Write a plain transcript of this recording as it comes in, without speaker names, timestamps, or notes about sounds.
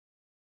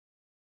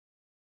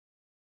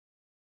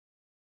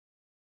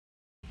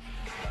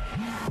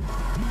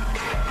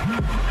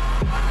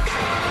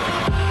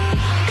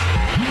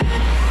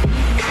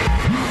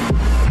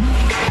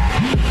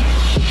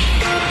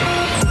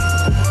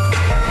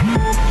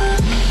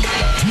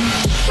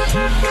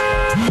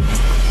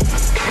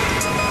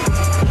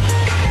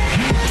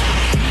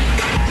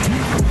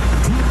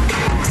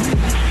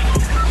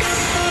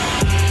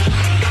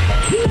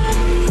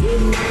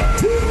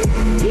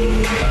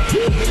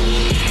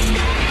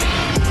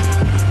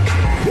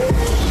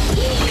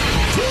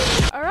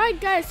Alright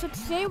guys, so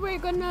today we're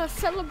gonna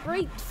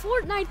celebrate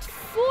Fortnite's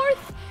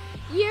 4th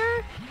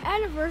year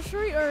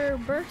anniversary or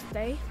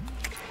birthday.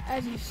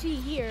 As you see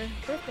here,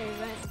 birthday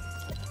event.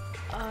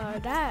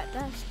 That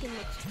skin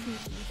looks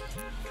creepy,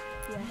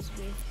 if you ask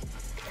me.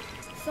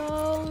 So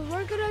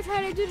we're gonna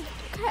try to do the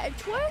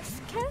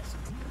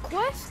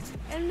quest,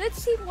 and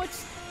let's see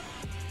what's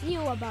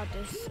new about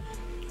this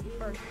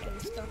birthday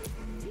stuff.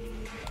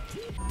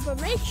 But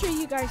make sure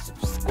you guys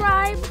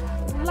subscribe,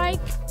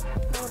 like,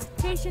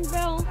 notification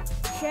bell,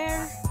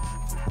 share,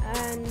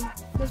 and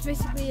that's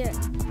basically it.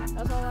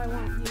 That's all I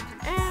want from you.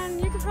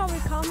 And you can probably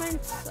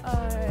comment,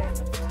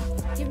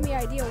 give me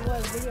idea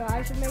what video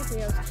I should make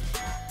videos.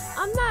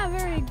 I'm not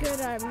very good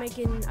at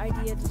making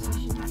idea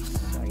decisions,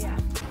 so yeah.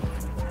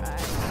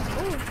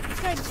 Ooh, this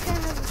guy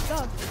has a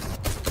stub.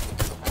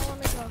 I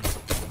wanna go.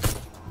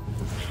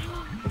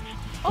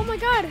 Oh my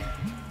god!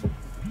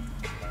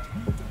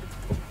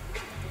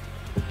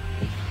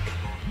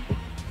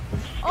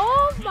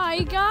 Oh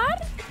my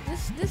god!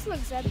 This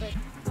looks epic.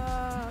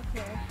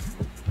 Okay.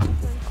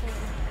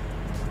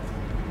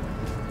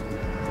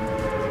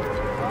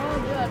 Oh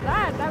dude,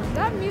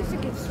 that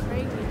music is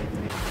crazy.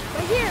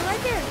 Right here,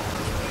 right here.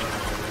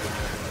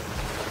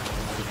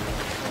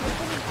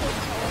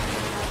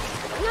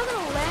 I'm not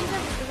gonna land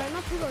there because I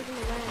know people are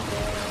gonna land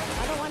there.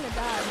 I don't wanna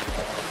die.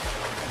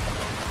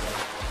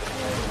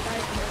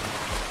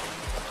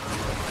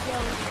 Yo,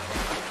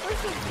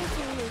 first it's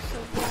 15 minutes, so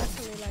we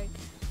actually like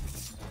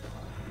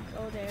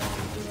go there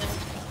and do that.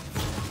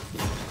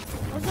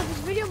 Also, this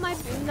video might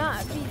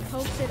not be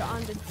posted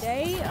on the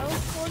day of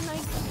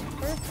Fortnite's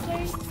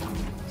birthday,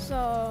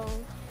 so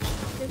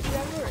if you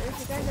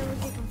guys ever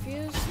get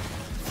confused,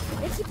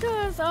 it's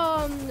because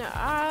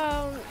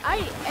I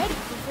edit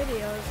the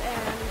videos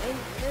and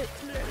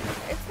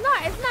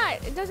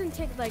it doesn't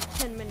take like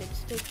 10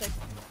 minutes. It takes like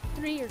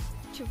 3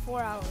 to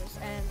 4 hours,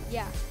 and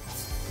yeah.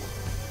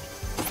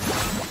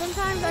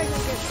 Sometimes I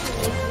just get too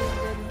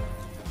lazy and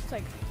it's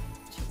like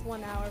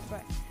 1 hour,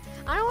 but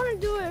I don't want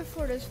to do it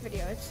for this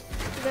video. It's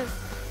because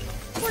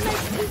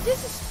Fortnite,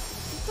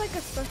 it's like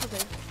a special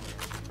day.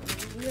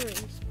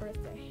 Yuri's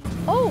birthday.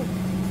 Oh,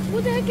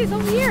 what the heck is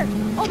over here?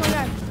 Oh my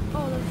god.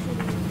 Oh, that's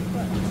shooting me.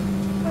 But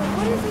wait,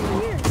 what is over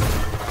here?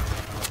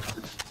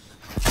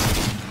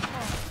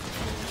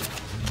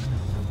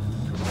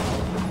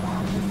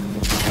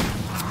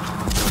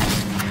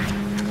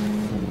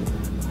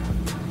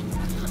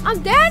 Oh.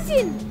 I'm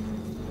dancing.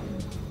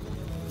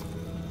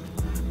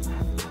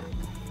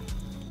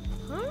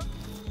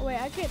 Wait,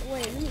 I can't.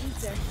 Wait, let me eat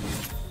this.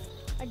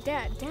 I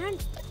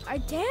danced. I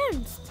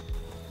danced.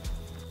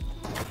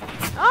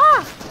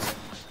 Ah!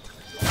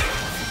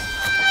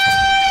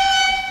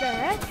 The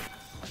heck?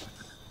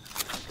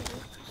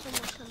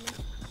 Someone's coming.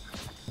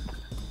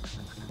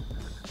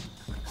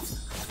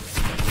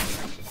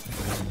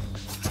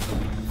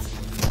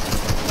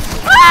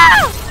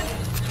 Ah!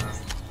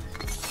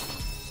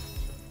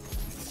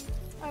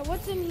 Alright,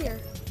 what's in here?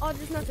 Oh,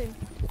 there's nothing.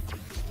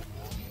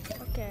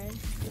 Okay.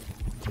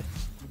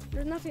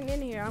 There's nothing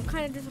in here. I'm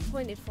kind of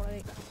disappointed for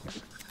it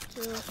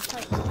to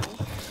fight with me.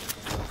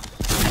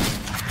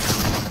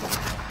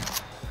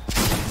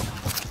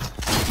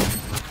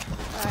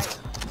 Alright.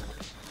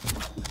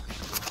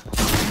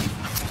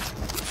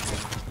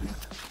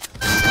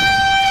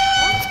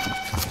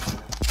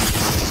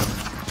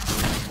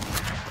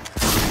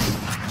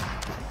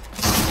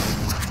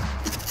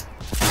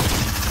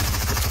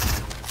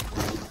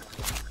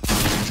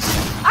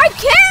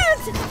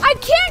 I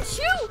can't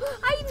shoot!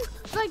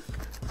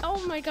 Oh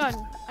my god,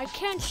 I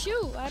can't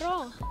shoot at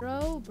all.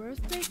 Bro,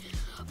 birthday?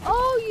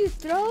 Oh, you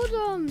throw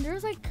them.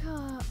 There's like,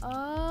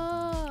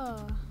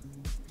 oh.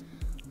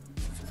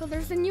 So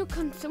there's a new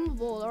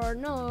consumable, or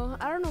no,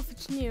 I don't know if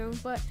it's new,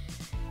 but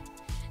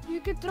you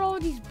could throw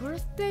these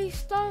birthday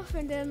stuff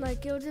and then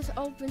like it'll just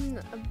open,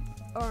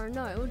 or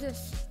no, it will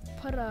just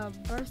put a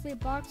birthday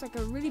box, like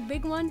a really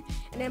big one,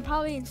 and then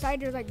probably inside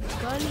there's like a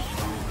gun,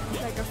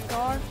 like a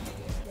scar.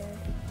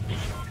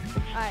 Yeah.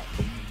 Alright.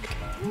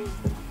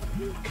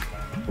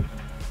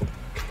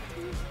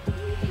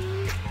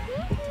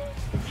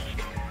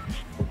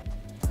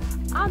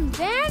 I'm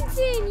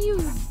dancing, you!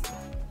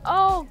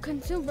 Oh,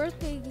 consume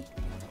birthday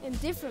in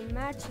different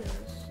matches.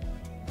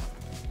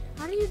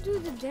 How do you do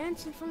the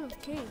dance in front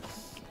of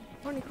cakes?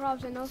 Funny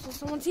crops, and also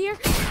someone's here!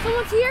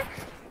 Someone's here!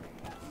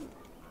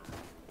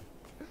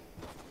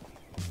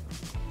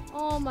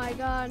 Oh my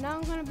god, now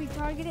I'm gonna be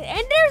targeted.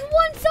 And there's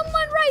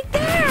someone right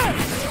there!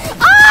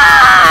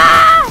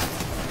 Ah!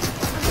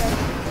 Okay,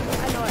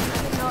 I know it.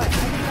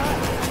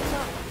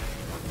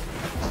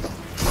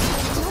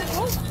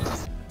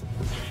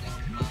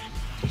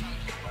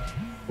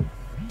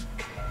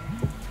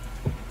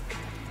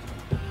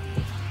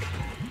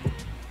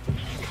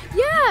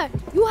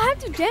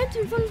 to dance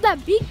in front of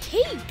that big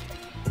cake?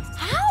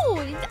 How?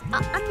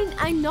 I mean,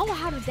 I know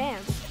how to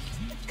dance,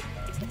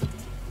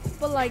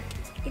 but like,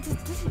 it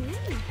just doesn't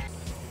mean.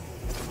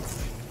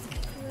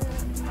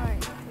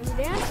 Alright, let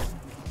me dance.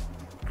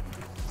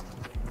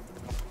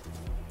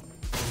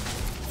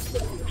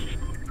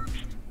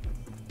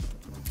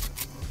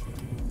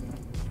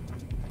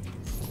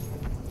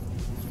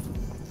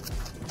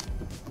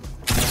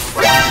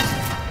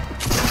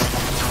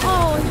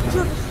 Oh, it's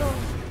triple stone.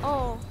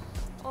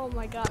 Oh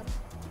my god.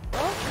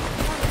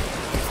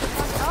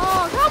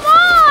 Oh, come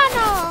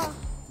on!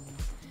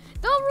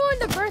 Don't ruin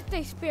the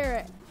birthday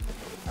spirit.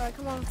 Alright,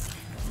 come on.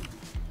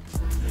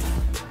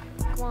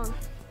 Come on.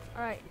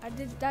 Alright, I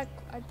did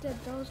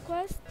those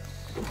quests.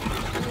 I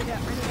need a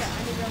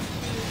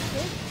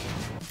kid.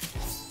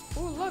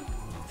 Oh, look.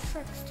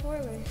 Shrek's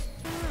toilet.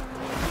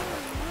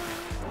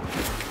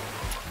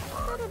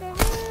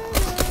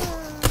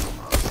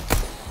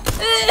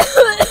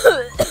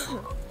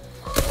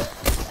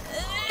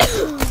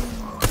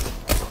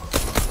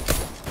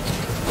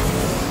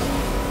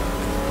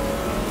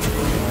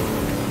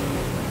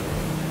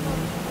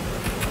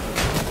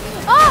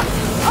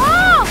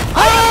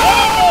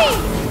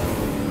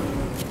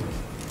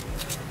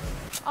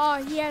 Oh,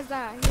 he has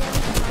that. He has that.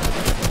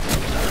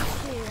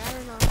 See, I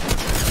don't know.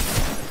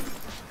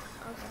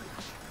 Okay.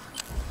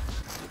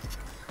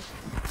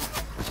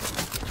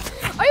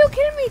 Are you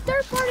kidding me?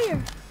 Third partier.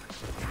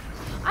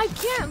 I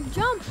can't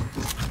jump.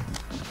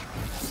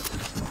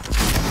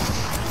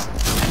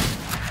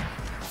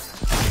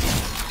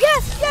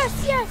 Yes, yes,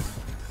 yes.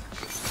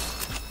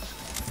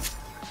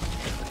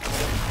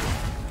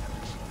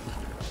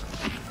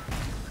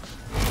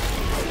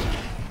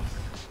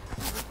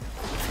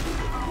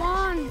 Come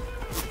on.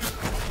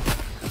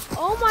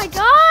 Oh my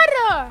god!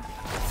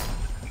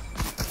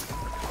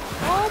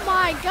 Oh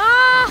my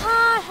god!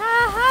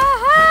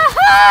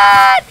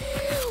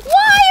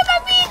 Why am I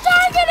being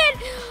targeted?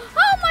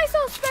 How am I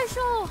so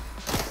special?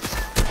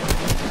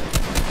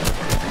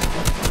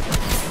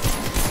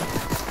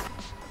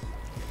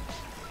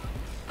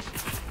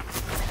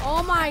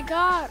 Oh my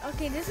god!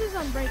 Okay, this is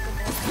unbreakable.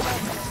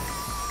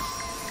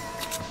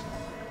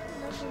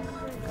 That's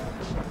unbreakable.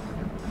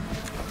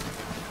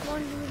 Come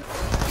on, dude.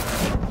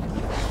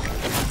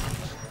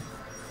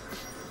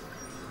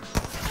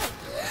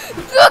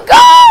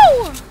 Go!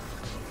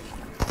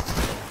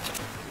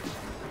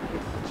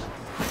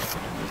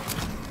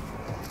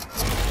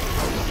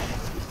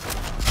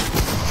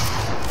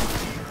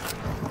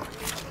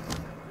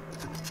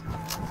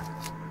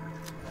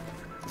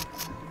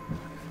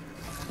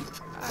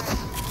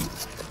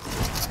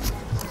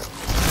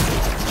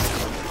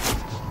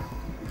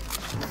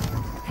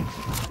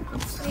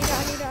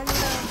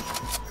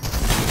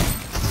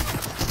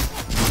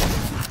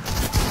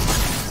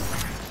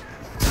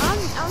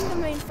 I'm the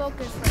main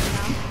focus right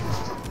now.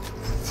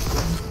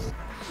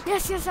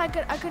 Yes, yes, I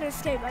could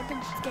escape. I could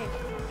escape.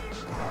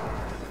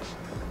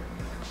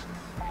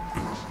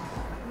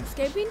 I'm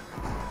escaping?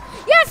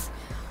 Yes!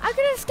 I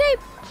could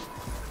escape!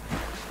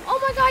 Oh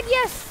my god,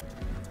 yes!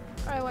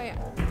 Alright, wait.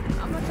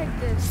 I'm gonna take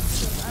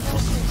this. I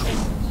don't take this.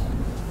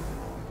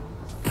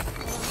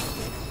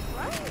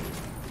 Right?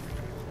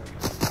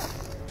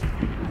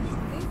 I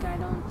think I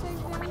don't take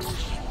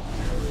damage.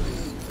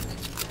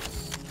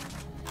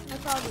 I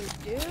probably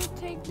do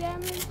take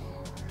damage.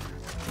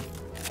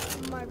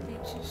 I might be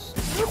too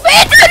stupid.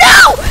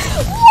 No!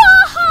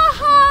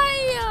 Why?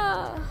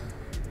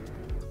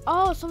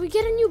 Oh, so we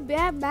get a new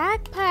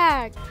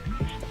backpack.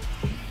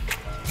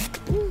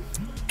 Ooh.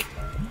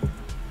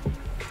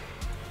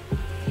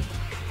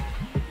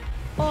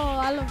 Oh,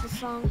 I love the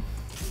song.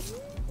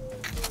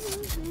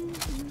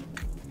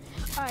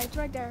 Alright, it's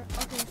right there.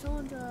 Okay,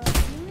 so the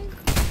healing.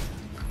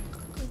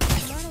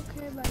 It's not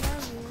okay by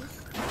that rules.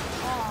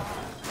 Oh.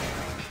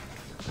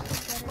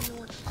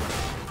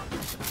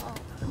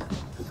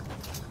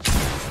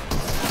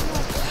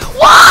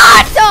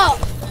 What the?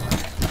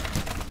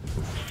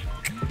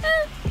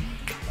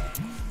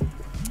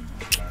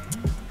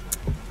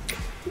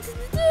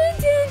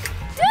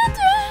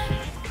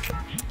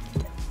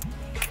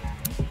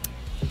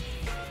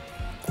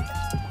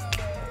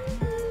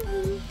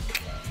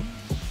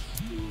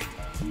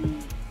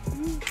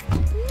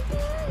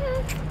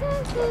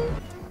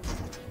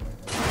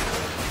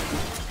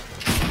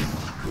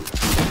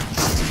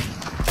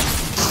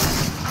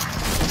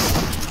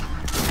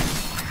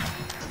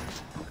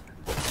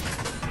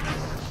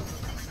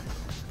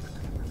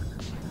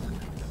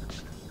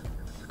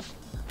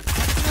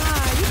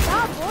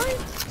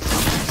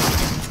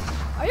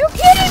 Are you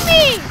kidding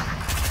me?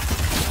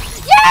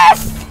 Yes!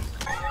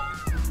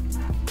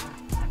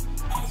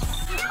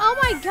 Oh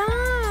my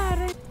god!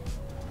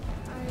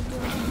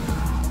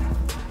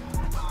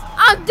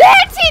 I'm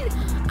dancing!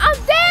 I'm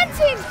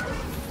dancing!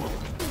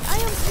 I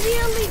am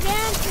clearly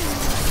dancing.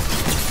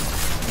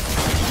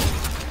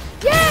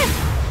 Yes!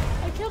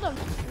 I killed him.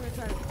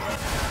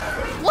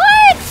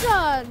 What?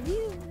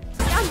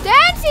 I'm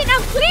dancing!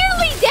 I'm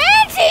clearly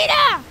dancing!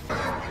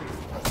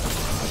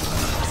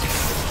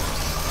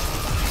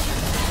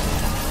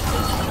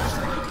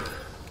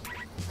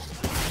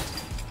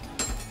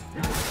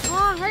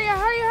 on, hurry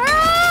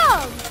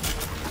up!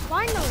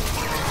 Finally.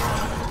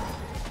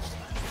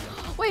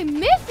 Wait,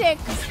 mythic?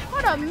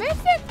 Hold up,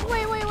 mythic?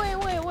 Wait.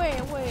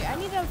 I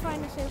need to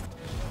find a safe.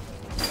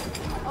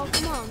 Oh,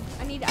 come on.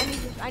 I need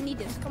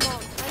this. Come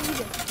on. I need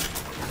this.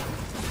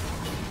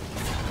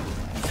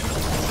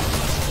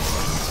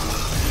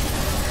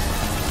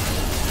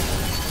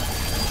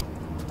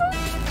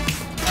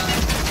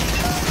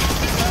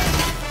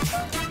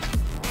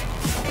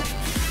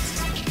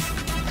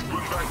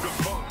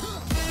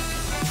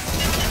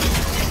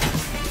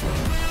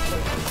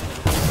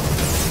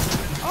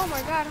 Oh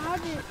my god, how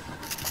did...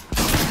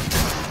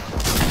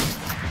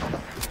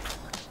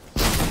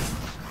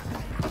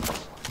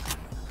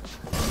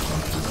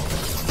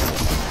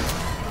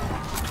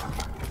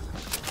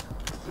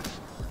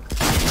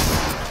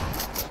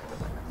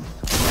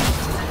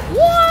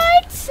 What?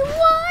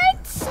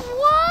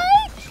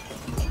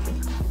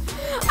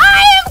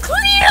 I am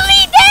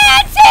clearly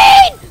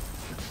dancing!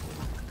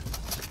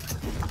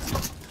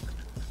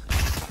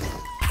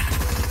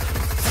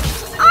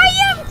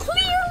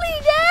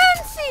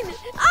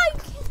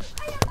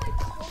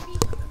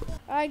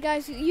 Alright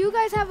guys, you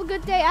guys have a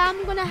good day.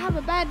 I'm gonna have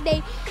a bad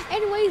day.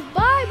 Anyways,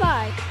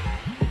 bye-bye.